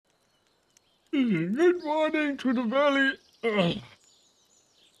Good morning to the valley. Ugh.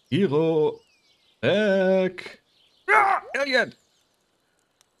 Piro, back. Ah, Elliot!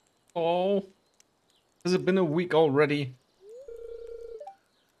 Oh, has it been a week already?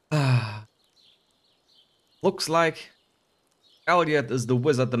 Ah, looks like Elliot is the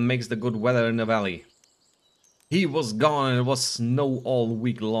wizard that makes the good weather in the valley. He was gone and it was snow all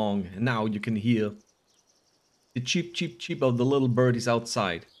week long, and now you can hear the cheep cheep cheep of the little birdies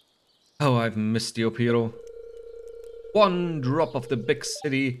outside. Oh, I've missed you, Piro. One drop of the big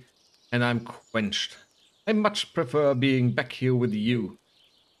city and I'm quenched. I much prefer being back here with you.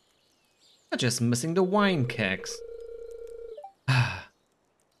 I'm just missing the wine kegs. I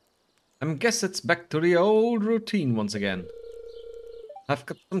guess it's back to the old routine once again. I've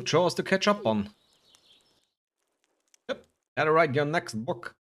got some chores to catch up on. Yep, gotta write your next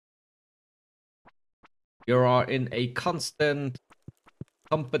book. You are in a constant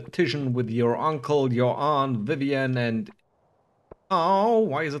competition with your uncle, your aunt, Vivian, and... Oh,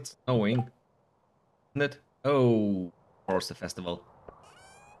 why is it snowing? Isn't it? Oh, of course, the festival.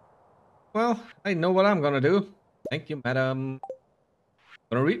 Well, I know what I'm gonna do. Thank you, madam.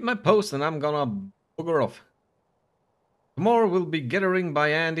 Gonna read my post and I'm gonna booger off. Tomorrow we'll be gathering by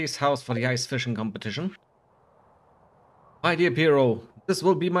Andy's house for the ice fishing competition. My dear Piro, this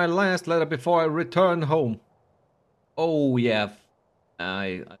will be my last letter before I return home. Oh yeah,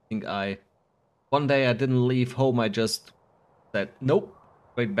 I think one day I didn't leave home, I just said nope,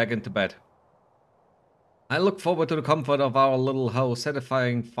 straight back into bed. I look forward to the comfort of our little house,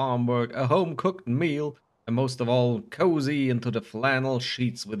 satisfying farm work, a home-cooked meal, and most of all, cozy into the flannel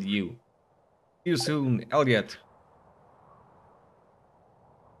sheets with you. See you soon, Elliot.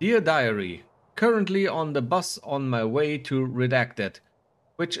 Dear Diary, currently on the bus on my way to Redacted,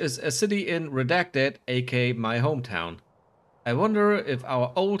 which is a city in Redacted, aka my hometown. I wonder if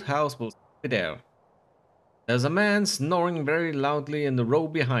our old house will stay there. There's a man snoring very loudly in the row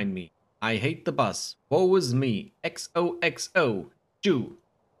behind me. I hate the bus. Woe is me. XOXO. Jew.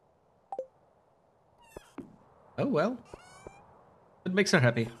 Oh well. It makes her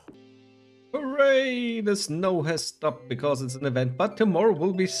happy. Hooray! The snow has stopped because it's an event, but tomorrow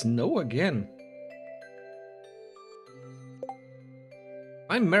will be snow again.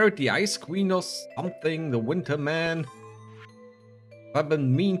 I married the Ice Queen or something, the Winter Man. I've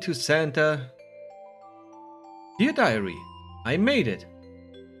been mean to Santa. Dear Diary, I made it.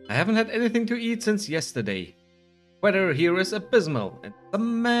 I haven't had anything to eat since yesterday. Weather here is abysmal, and the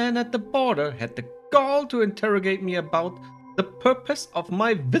man at the border had the gall to interrogate me about the purpose of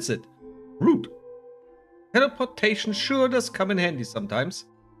my visit. Rude. Teleportation sure does come in handy sometimes.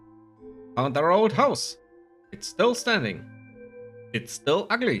 Found our old house. It's still standing. It's still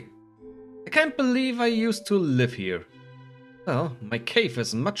ugly. I can't believe I used to live here. Well, my cave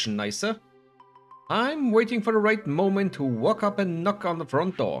is much nicer. I'm waiting for the right moment to walk up and knock on the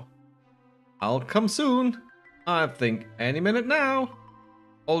front door. I'll come soon. I think any minute now.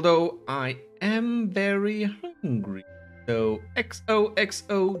 Although I am very hungry. So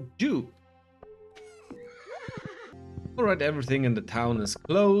XOXO Jew. Alright, everything in the town is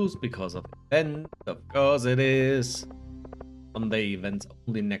closed because of events. Of course it is. Sunday events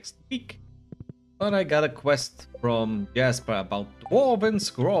only next week. But I got a quest from Jasper about Dwarven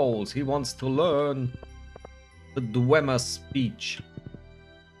Scrolls. He wants to learn the Dwemer speech.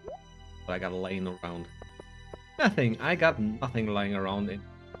 But I got laying around. Nothing. I got nothing lying around in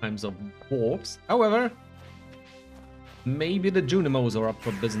times of dwarves. However, maybe the Junimos are up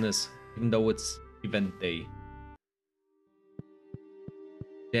for business, even though it's event day.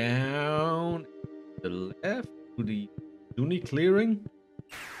 Down to the left to the Juni clearing.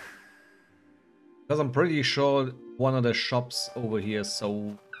 Because I'm pretty sure one of the shops over here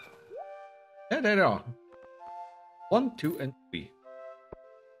sold. Yeah, there they are. 1, 2, and 3.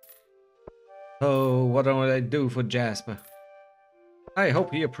 Oh, what do I do for Jasper? I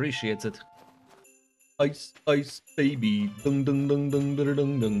hope he appreciates it. Ice, ice, baby. Dung, dung, dung, dung, dung,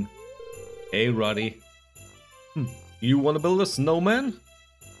 dung, dung. Hey, Roddy. You want to build a snowman?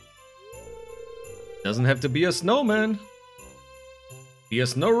 Doesn't have to be a snowman. Be a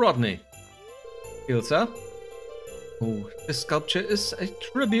snow Rodney. Ilsa? Oh, this sculpture is a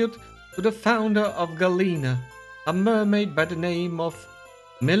tribute to the founder of Galena, a mermaid by the name of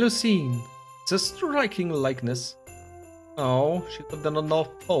Melusine. It's a striking likeness. Oh, she lived on the North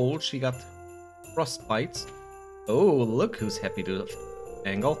Pole. She got frostbites. Oh, look who's happy to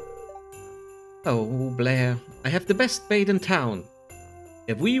angle. Oh, Blair, I have the best bait in town.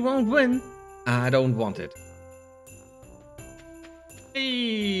 If we won't win, I don't want it.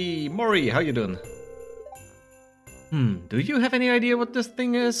 Hey, Maury, how you doing? Do you have any idea what this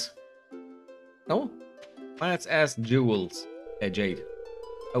thing is? No? Let's ask Jules. Hey, Jade.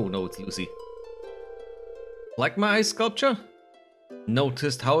 Oh no, it's Lucy. Like my ice sculpture?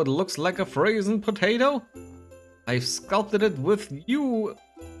 Noticed how it looks like a frozen potato? I've sculpted it with you,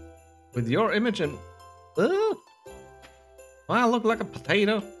 with your image and... Well, I look like a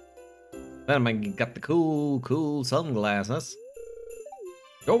potato. Then I got the cool sunglasses.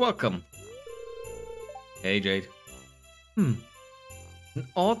 You're welcome. Hey, Jade. An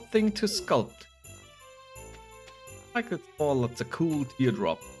odd thing to sculpt. Like it's all it's a cool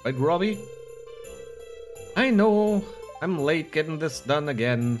teardrop, right, Robbie? I know, I'm late getting this done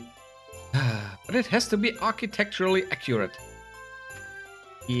again. But it has to be architecturally accurate.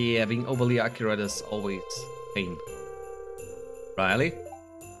 Yeah, being overly accurate is always pain. Riley?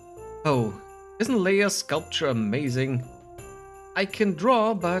 Oh, isn't Leia's sculpture amazing? I can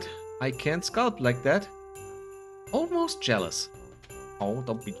draw, but I can't sculpt like that. Almost jealous. Oh,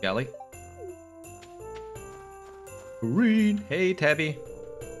 don't be jelly. Green, hey Tabby.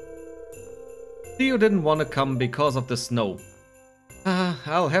 Theo didn't want to come because of the snow.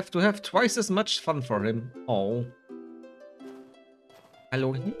 I'll have to have twice as much fun for him. Oh.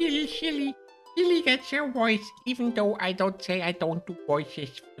 Hello. Lily, silly. Lily gets your voice, even though I don't say I don't do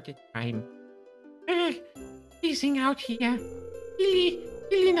voices for the time. Freezing out here.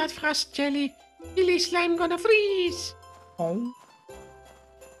 Lily not frost jelly. Lily slime gonna freeze. Oh.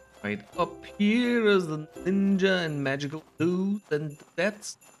 Right up here is the ninja and magical dude, and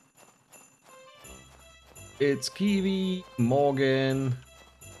that's... It's Kiwi, Morgan.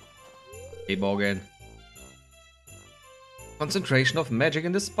 Hey Morgan. Concentration of magic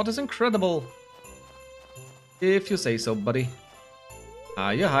in this spot is incredible. If you say so, buddy.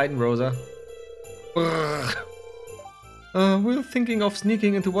 You're hiding, Rosa. We're thinking of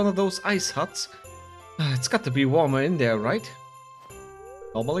sneaking into one of those ice huts. It's got to be warmer in there, right?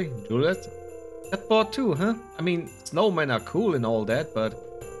 Normally, Juliet? That bored too, huh? I mean, snowmen are cool and all that, but...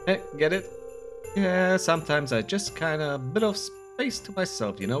 get it? Yeah, sometimes I just kinda a bit of space to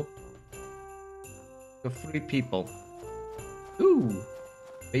myself, you know? The 3 people. Ooh!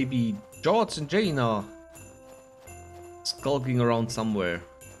 Maybe George and Jane are skulking around somewhere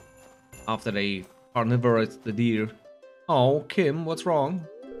after they carnivored the deer. Oh, Kim, what's wrong?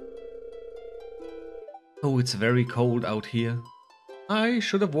 Oh, it's very cold out here. I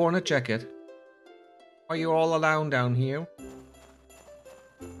should have worn a jacket. Are you all alone down here?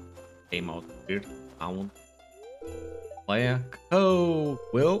 Came out weird. Found. Black. Oh,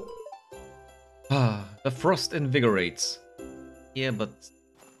 well. The frost invigorates. Yeah, but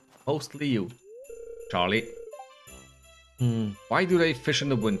mostly you. Charlie. Why do they fish in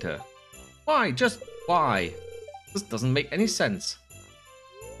the winter? Why? Just why? This doesn't make any sense.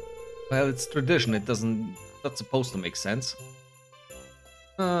 Well, it's tradition. It doesn't... Not supposed to make sense.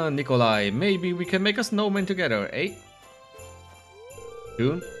 Nikolai, maybe we can make a snowman together, eh?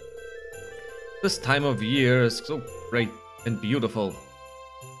 June? This time of year is so great and beautiful.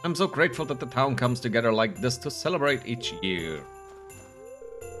 I'm so grateful that the town comes together like this to celebrate each year.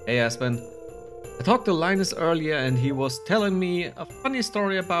 Hey Aspen. I talked to Linus earlier and he was telling me a funny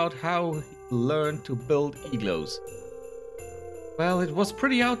story about how he learned to build igloos. Well, it was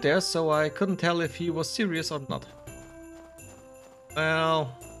pretty out there, so I couldn't tell if he was serious or not.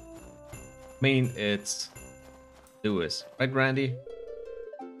 Well, I mean, it's Lewis, right, Randy?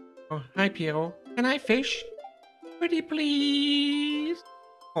 Oh, hi, Piro. Can I fish? Pretty please.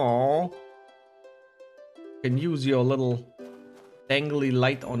 Aww. Can use your little dangly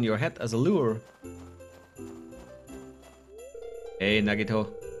light on your head as a lure. Hey, Nagito.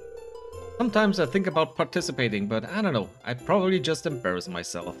 Sometimes I think about participating, but I don't know. I'd probably just embarrass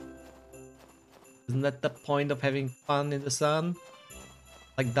myself. Isn't that the point of having fun in the sun?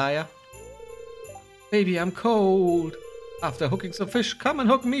 Like Daya? Baby, I'm cold. After hooking some fish, come and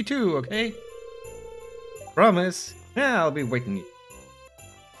hook me too, okay? Promise. Yeah, I'll be waiting.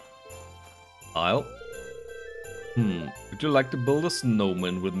 Kyle? Would you like to build a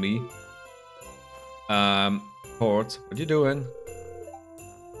snowman with me? Port, what you doing?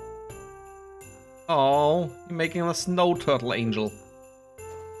 Oh, you're making a snow turtle angel.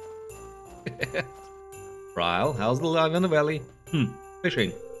 Ryle, how's the life in the valley?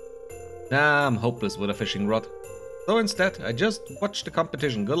 Fishing. Nah, I'm hopeless with a fishing rod. So instead, I just watched the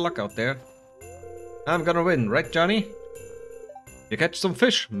competition. Good luck out there. I'm gonna win, right, Johnny? You catch some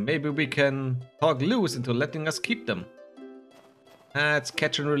fish, maybe we can talk Lewis into letting us keep them. It's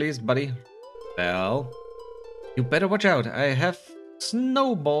catch and release, buddy. Well, you better watch out. I have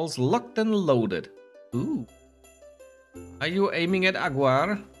snowballs locked and loaded. Ooh. Are you aiming at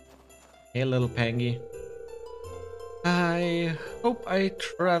Aguar? Hey, little Pangy. I hope I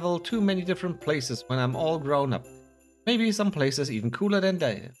travel too many different places when I'm all grown up. Maybe some places even cooler than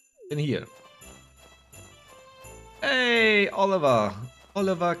here. Hey, Oliver!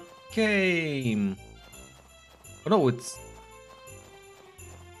 Oliver came! Oh no, it's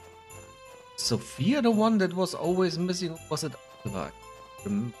Sophia, the one that was always missing. Or was it Oliver?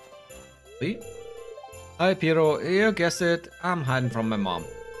 See? Hi, Piro. You guessed it. I'm hiding from my mom.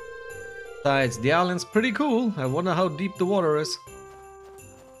 Besides, the island's pretty cool. I wonder how deep the water is.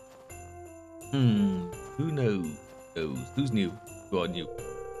 Who knows? Who's new? Who are new?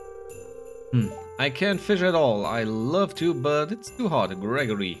 I can't fish at all. I love to, but it's too hard,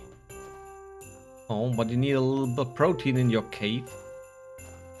 Gregory. Oh, but you need a little bit of protein in your cave.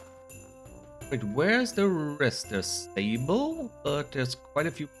 Wait, where's the rest? They're stable, but there's quite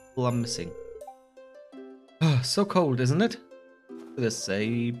a few people I'm missing. So cold, isn't it? The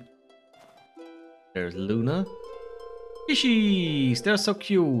same. There's Luna. Fishies! They're so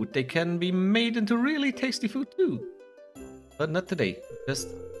cute. They can be made into really tasty food too. But not today. Just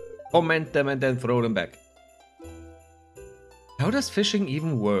torment them and then throw them back. How does fishing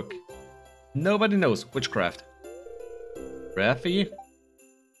even work? Nobody knows. Witchcraft. Raffi?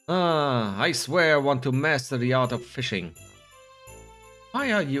 I swear I want to master the art of fishing.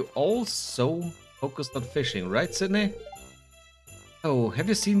 Why are you all so focused on fishing, right, Sydney? Oh, have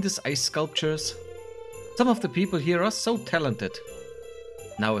you seen these ice sculptures? Some of the people here are so talented.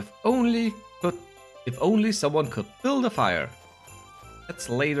 Now if only someone could build a fire. That's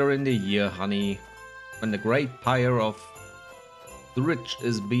later in the year, honey, when the great pyre of the rich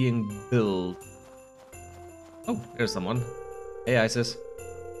is being built. Oh, there's someone. Hey, Isis.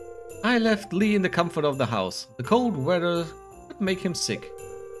 I left Lee in the comfort of the house. The cold weather could make him sick.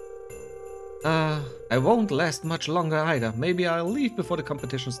 I won't last much longer either. Maybe I'll leave before the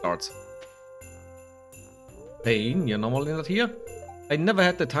competition starts. Payne, you're normally not here? I never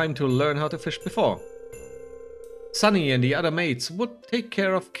had the time to learn how to fish before. Sunny and the other mates would take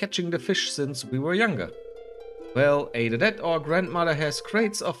care of catching the fish since we were younger. Well, either that or grandmother has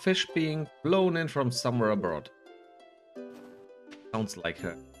crates of fish being flown in from somewhere abroad. Sounds like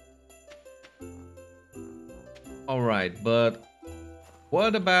her. Alright, but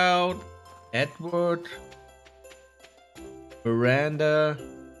what about Edward, Miranda?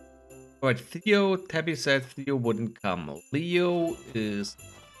 Alright, Theo, Tabby said Theo wouldn't come. Leo is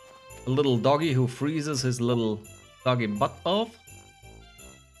a little doggy who freezes his little doggy butt off.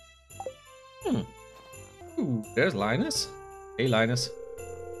 Ooh, there's Linus. Hey, Linus.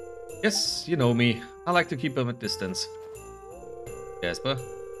 Yes, you know me. I like to keep him at distance. Jasper.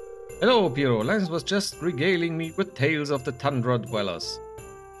 Hello, Piro. Linus was just regaling me with tales of the tundra dwellers.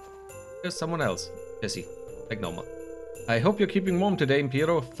 There's someone else. Jesse. Like normal. I hope you're keeping warm today,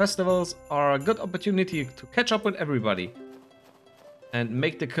 Piro. Festivals are a good opportunity to catch up with everybody. And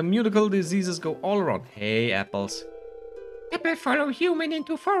make the communicable diseases go all around. Hey, apples. Apple follow human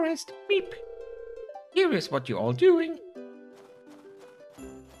into forest. Weep. Here is what you're all doing.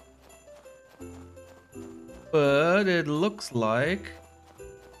 But it looks like...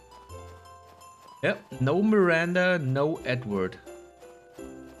 Yep, no Miranda, no Edward.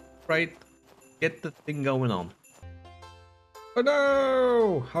 Right, get the thing going on. Oh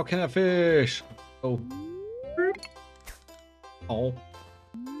no! How can I fish? Oh. Oh.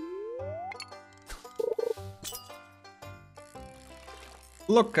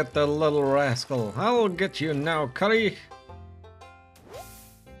 Look at the little rascal. I'll get you now, Curry.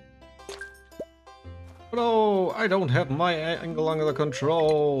 No, I don't have my angle under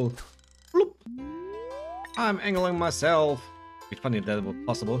control. Bloop. I'm angling myself. It'd be funny if that was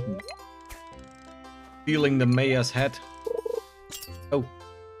possible. Stealing the mayor's head. Oh.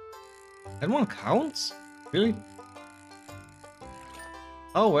 That one counts? Really?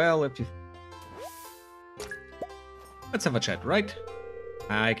 Oh well, if you... Let's have a chat, right?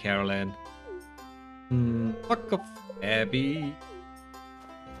 Hi, Carolyn. Fuck off, Abby.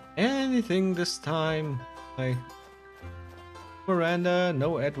 Anything this time? Hi. Miranda,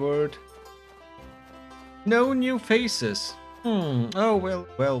 no Edward. No new faces. Oh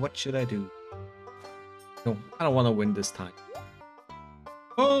well, what should I do? No, I don't want to win this time.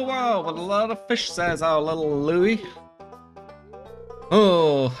 Oh wow, what a lot of fish, says our little Louie.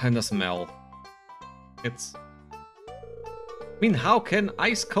 Oh, and the smell. It's... I mean, how can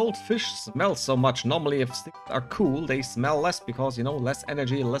ice-cold fish smell so much? Normally, if things are cool, they smell less because, you know, less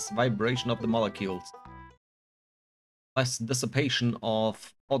energy, less vibration of the molecules. Less dissipation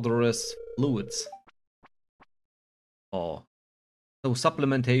of odorous fluids. Oh. So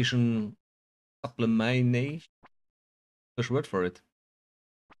supplementation... Supplementation? There's a word for it.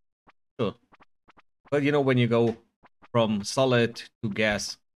 Sure. But you know, when you go from solid to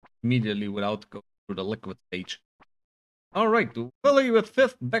gas immediately without going through the liquid stage. Alright, Willy with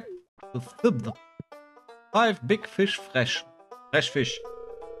 5 big fish fresh. Fresh fish.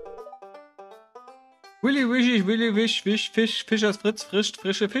 Willy wish, fish, Fischers Fritz frischt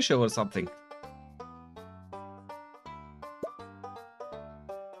frische Fische or something.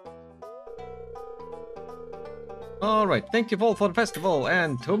 Alright, thank you all for the festival,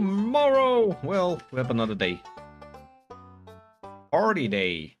 and tomorrow, well, we have another day. Party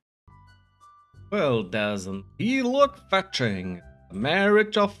day. Well, doesn't he look fetching? The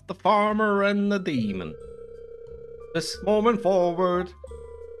marriage of the farmer and the demon. This moment forward,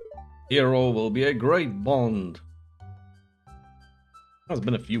 Piro will be a great bond. There's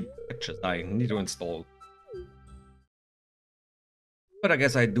been a few pictures I need to install. But I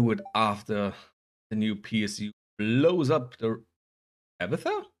guess I do it after the new PSU blows up the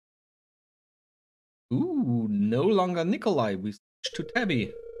Tabitha? Ooh, no longer Nikolai, we switch to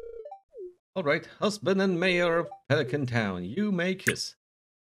Tabby. Alright, husband and mayor of Pelican Town, you may kiss.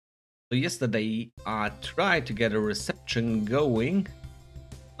 So yesterday I tried to get a reception going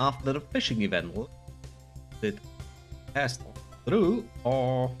after the fishing event. Did it pass through,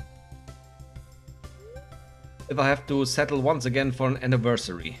 or if I have to settle once again for an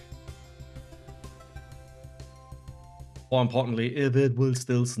anniversary? More importantly, if it will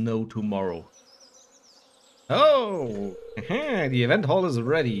still snow tomorrow. Oh, the event hall is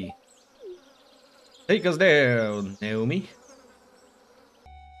ready. Take us there, Naomi.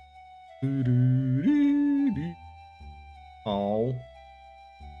 Oh,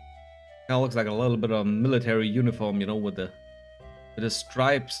 kind of looks like a little bit of military uniform, you know, with the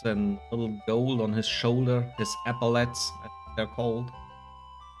stripes and little gold on his shoulder, his epaulets, as they're called.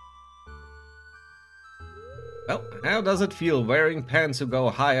 Well, how does it feel wearing pants who go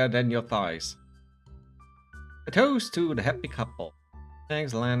higher than your thighs? A toast to the happy couple.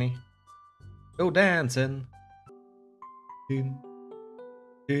 Thanks, Lanny. Go dancing. Din,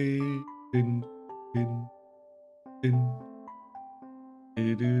 din, din, din, din,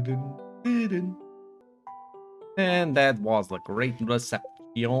 din, din, din. And that was the great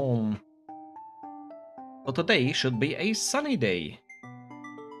reception. So today should be a sunny day.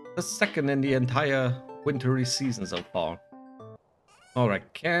 The second in the entire wintry season so far.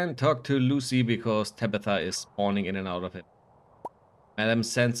 Alright, can't talk to Lucy because Tabitha is spawning in and out of it. Madam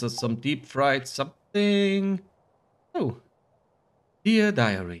senses some deep fried something. Oh, dear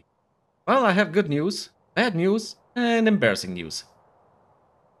diary. Well, I have good news, bad news, and embarrassing news.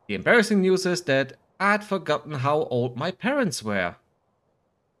 The embarrassing news is that I'd forgotten how old my parents were.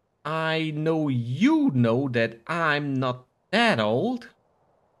 I know you know that I'm not that old,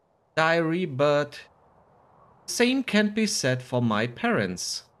 diary, but the same can't be said for my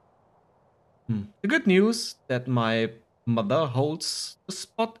parents. The good news that my mother holds the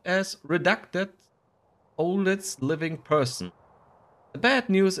spot as redacted oldest living person. The bad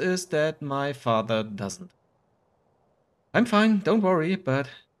news is that my father doesn't. I'm fine, don't worry, but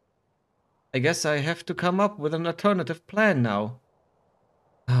I guess I have to come up with an alternative plan now.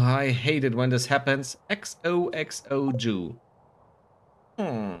 Oh, I hate it when this happens. XOXO Jew.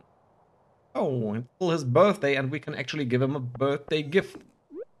 Oh, it's still his birthday and we can actually give him a birthday gift.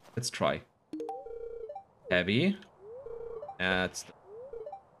 Let's try. Heavy. That's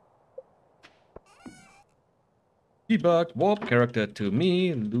debug warp character to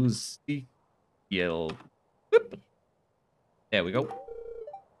me. Lucy Yell. There we go.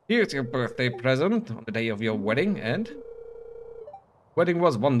 Here's your birthday present on the day of your wedding, and wedding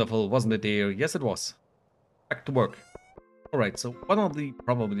was wonderful, wasn't it, dear? Yes, it was. Back to work. Alright, so one of the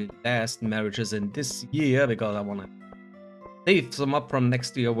probably last marriages in this year, because I want to save some up from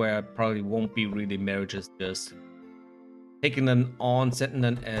next year where I probably won't be really marriages, just taking them on, setting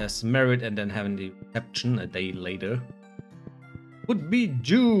them as married, and then having the reception a day later. Would be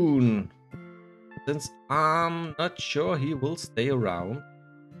June. Since I'm not sure he will stay around,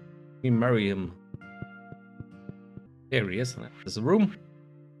 we marry him. There he is. There's a room.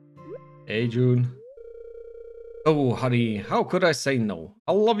 Hey, June. Oh, honey, how could I say no?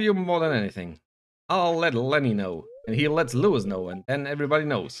 I love you more than anything. I'll let Lenny know, and he lets Lewis know, and then everybody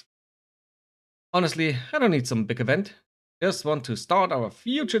knows. Honestly, I don't need some big event. Just want to start our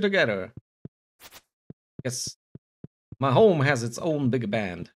future together. Yes, my home has its own big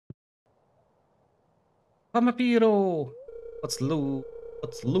band. Pharma Piro. Let's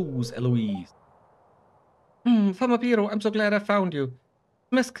lose Eloise. Pharma Piro, I'm so glad I found you.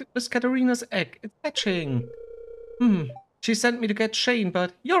 Miss Katerina's egg, it's hatching. She sent me to get Shane,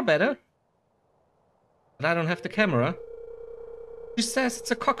 but you're better. But I don't have the camera. She says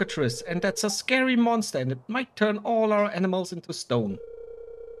it's a cockatrice and that's a scary monster and it might turn all our animals into stone.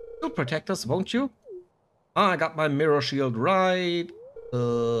 You'll protect us, won't you? I got my mirror shield right.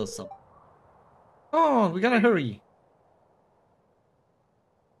 So. Oh, we gotta hurry.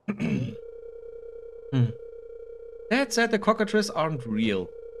 Dad said the cockatrice aren't real.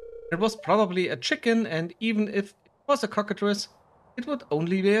 It was probably a chicken, and even if it was a cockatrice, it would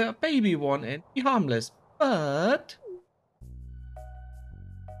only be a baby one and be harmless. But...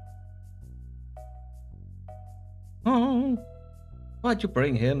 Oh, why'd you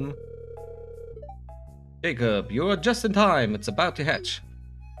bring him? Jacob, you're just in time. It's about to hatch.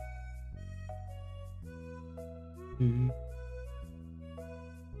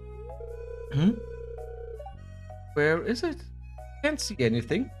 Where is it? Can't see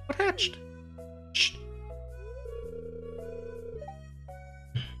anything. What hatched? Shh.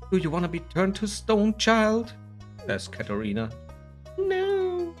 Do you want to be turned to stone, child? Says Katerina.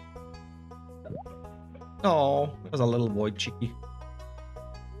 No. Oh, there's a little void chickie.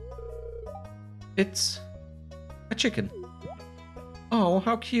 It's a chicken. Oh,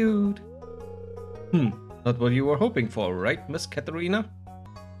 how cute. Not what you were hoping for, right, Miss Katerina?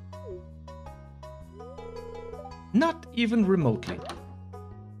 Not even remotely.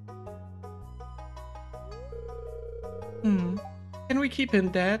 Can we keep him,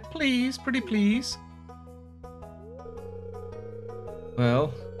 Dad? Please, pretty please.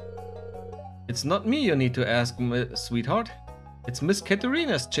 Well, it's not me you need to ask, sweetheart. It's Miss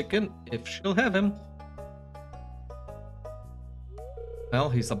Katerina's chicken, if she'll have him. Well,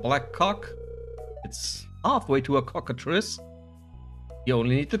 he's a black cock. It's halfway to a cockatrice. You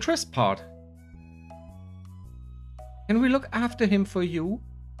only need the tris part. Can we look after him for you?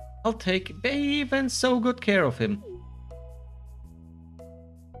 I'll take even so good care of him.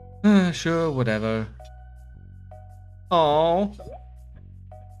 Sure, whatever. Oh,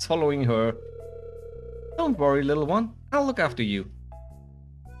 it's following her. Don't worry, little one. I'll look after you.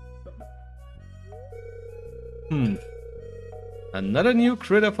 Another new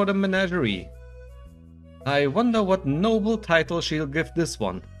critter for the menagerie. I wonder what noble title she'll give this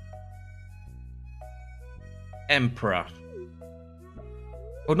one. Emperor.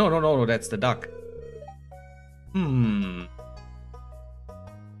 Oh, no, that's the duck.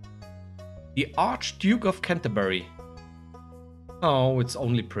 The Archduke of Canterbury. Oh, it's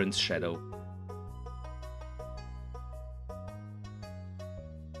only Prince Shadow.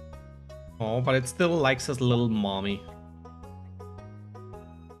 Oh, but it still likes his little mommy.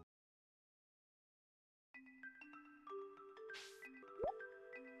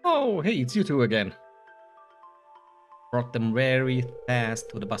 Oh, hey, it's you two again. Brought them very fast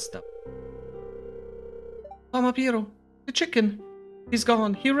to the bus stop. Mama Piro, the chicken. He's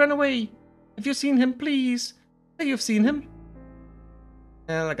gone. He ran away. Have you seen him, please? Say you've seen him.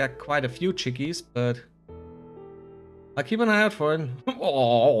 Well, I got quite a few chickies, but I'll keep an eye out for him.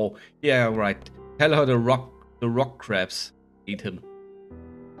 Oh, yeah, right. Tell her the rock crabs eat him.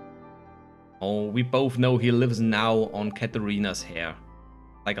 Oh, we both know he lives now on Katerina's hair.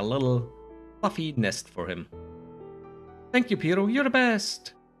 Like a little fluffy nest for him. Thank you, Piro. You're the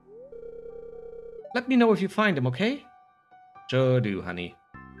best. Let me know if you find him, okay? Sure do, honey.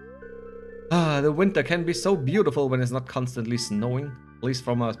 Ah, the winter can be so beautiful when it's not constantly snowing. At least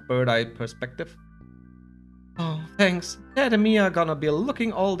from a bird-eye perspective. Oh, thanks. Dad and me are gonna be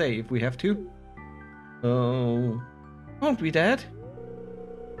looking all day if we have to. Oh, won't we, Dad?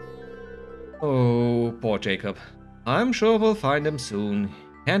 Oh, poor Jacob. I'm sure we'll find him soon.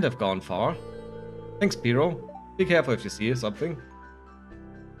 Can't have gone far. Thanks, Piro. Be careful if you see something.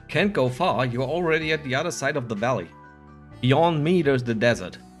 Can't go far, you're already at the other side of the valley. Beyond me, there's the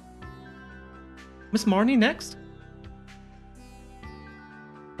desert. Miss Marnie next?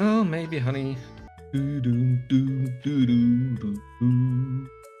 Oh, maybe, honey.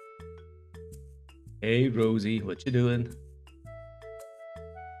 Hey, Rosie, what you doing?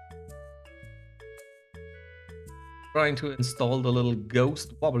 Trying to install the little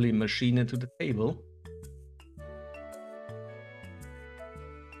ghost wobbly machine into the table.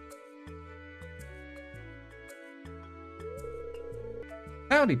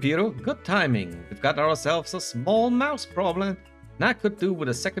 Howdy, Piro. Good timing. We've got ourselves a small mouse problem, and I could do with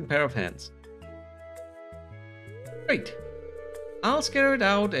a second pair of hands. Great. I'll scare it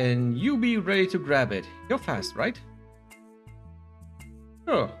out and you be ready to grab it. You're fast, right?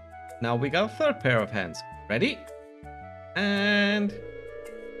 Sure. Now we got a third pair of hands. Ready? And...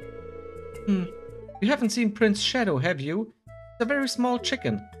 You haven't seen Prince Shadow, have you? It's a very small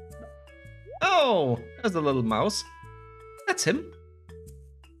chicken. Oh, there's the little mouse. That's him.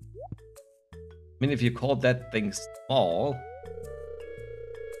 I mean, if you call that thing small,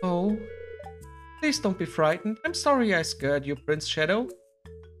 Oh, please don't be frightened. I'm sorry I scared you, Prince Shadow.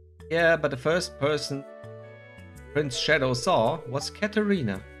 Yeah, but the first person Prince Shadow saw was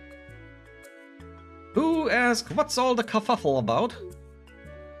Katerina. Who asked, what's all the kerfuffle about?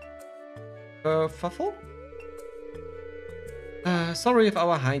 Kerfuffle? Sorry if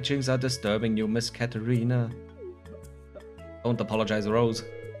our hijinks are disturbing you, Miss Katerina. Don't apologize, Rose.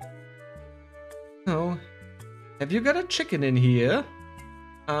 Oh, have you got a chicken in here?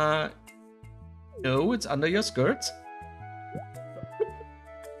 No, it's under your skirts.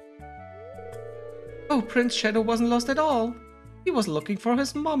 Oh, Prince Shadow wasn't lost at all. He was looking for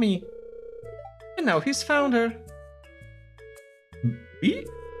his mommy. And now he's found her. Me?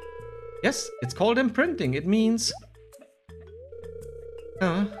 Yes, it's called imprinting. It means...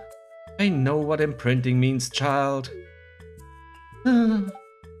 I know what imprinting means, child. You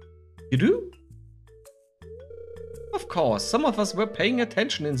do? Of course, some of us were paying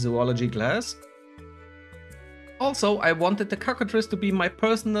attention in zoology class. Also, I wanted the cockatrice to be my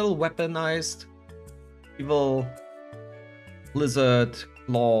personal weaponized evil lizard,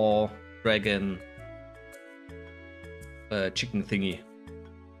 claw, dragon, chicken thingy.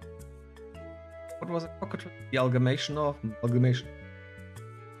 What was it? Cockatrice? The amalgamation of? Amalgamation.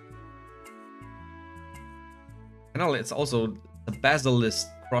 And it's also a basilisk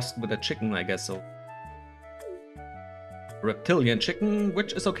crossed with a chicken, I guess so. Reptilian chicken,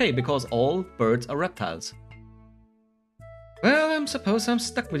 which is okay because all birds are reptiles. Well, I suppose I'm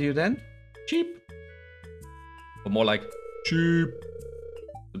stuck with you then. Cheap. Or more like cheap.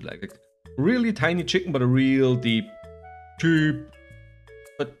 Like a really tiny chicken, but a real deep cheap.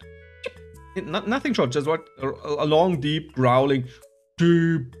 But cheap. Nothing short, just what a long, deep growling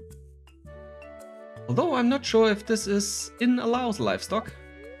cheap. Although I'm not sure if this is in allows livestock.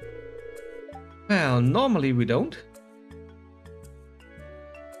 Well, normally we don't.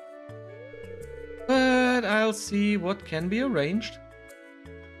 But I'll see what can be arranged.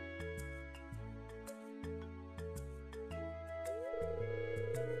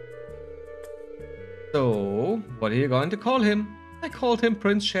 So, what are you going to call him? I called him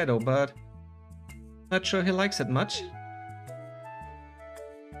Prince Shadow, but not sure he likes it much.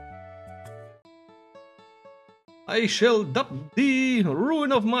 I shall dub thee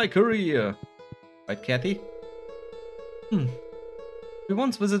ruin of my career. Right, Cathy? We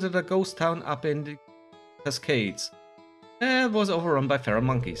once visited a ghost town up in the Cascades. It was overrun by feral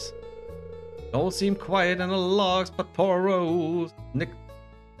monkeys. It all seemed quiet and the logs, but poor Raoul nicked.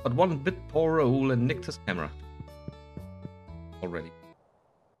 But one bit poor Raoul and nicked his camera. Already.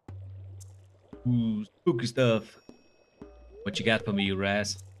 Ooh, spooky stuff. What you got for me, you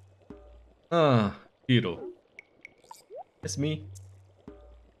Raz? Ah, Piro. It's me.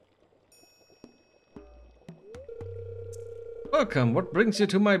 Welcome, what brings you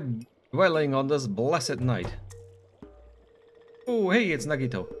to my dwelling on this blessed night? Oh, hey, it's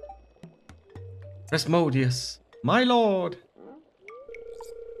Nagito. Resmodius, my lord.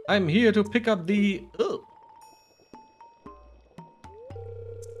 I'm here to pick up the...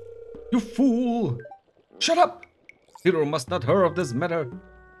 You fool! Shut up! Piro must not hear of this matter.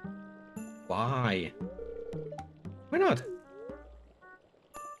 Why? Why not?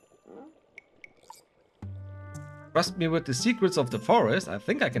 Trust me with the secrets of the forest. I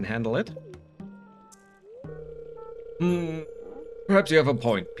think I can handle it. Perhaps you have a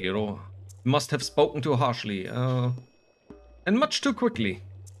point, Piro. You must have spoken too harshly, and much too quickly.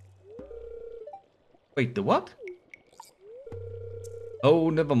 Wait, the what? Oh,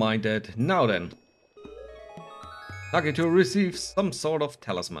 never mind that. Now then. Nagito receives some sort of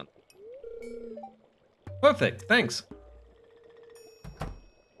talisman. Perfect, thanks.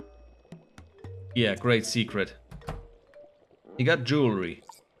 Yeah, great secret. He got jewelry.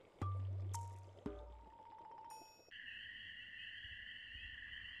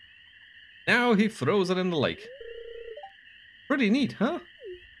 Now he throws it in the lake. Pretty neat, huh?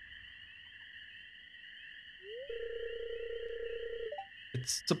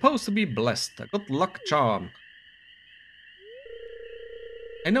 It's supposed to be blessed, a good luck charm.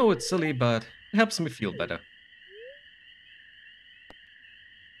 I know it's silly, but it helps me feel better.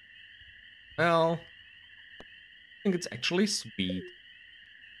 Well, I think it's actually sweet.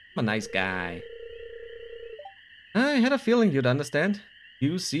 I'm a nice guy. I had a feeling you'd understand.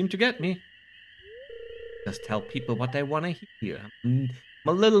 You seem to get me. Just tell people what they want to hear. I'm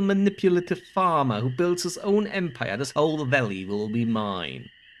a little manipulative farmer who builds his own empire. This whole valley will be mine.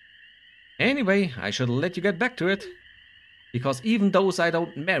 Anyway, I should let you get back to it. Because even those I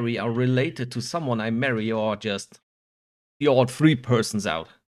don't marry are related to someone I marry or just the odd 3 persons out.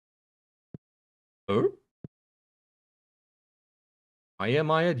 Why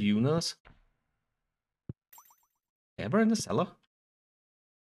am I at Yuna's? Ever in the cellar?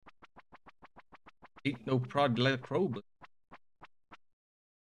 Ain't no prod let crow, but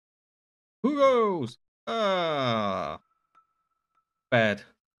who goes? Ah, bad.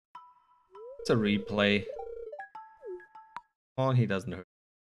 It's a replay. Oh, he doesn't hurt.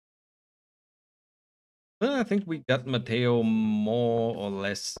 Well, I think we got Mateo more or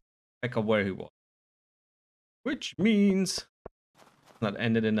less back of where he was. Which means not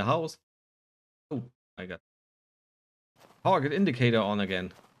ended in the house. Oh, I got target indicator on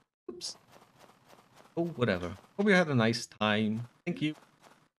again. Oops. Oh, whatever. Hope you had a nice time. Thank you.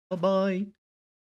 Bye-bye.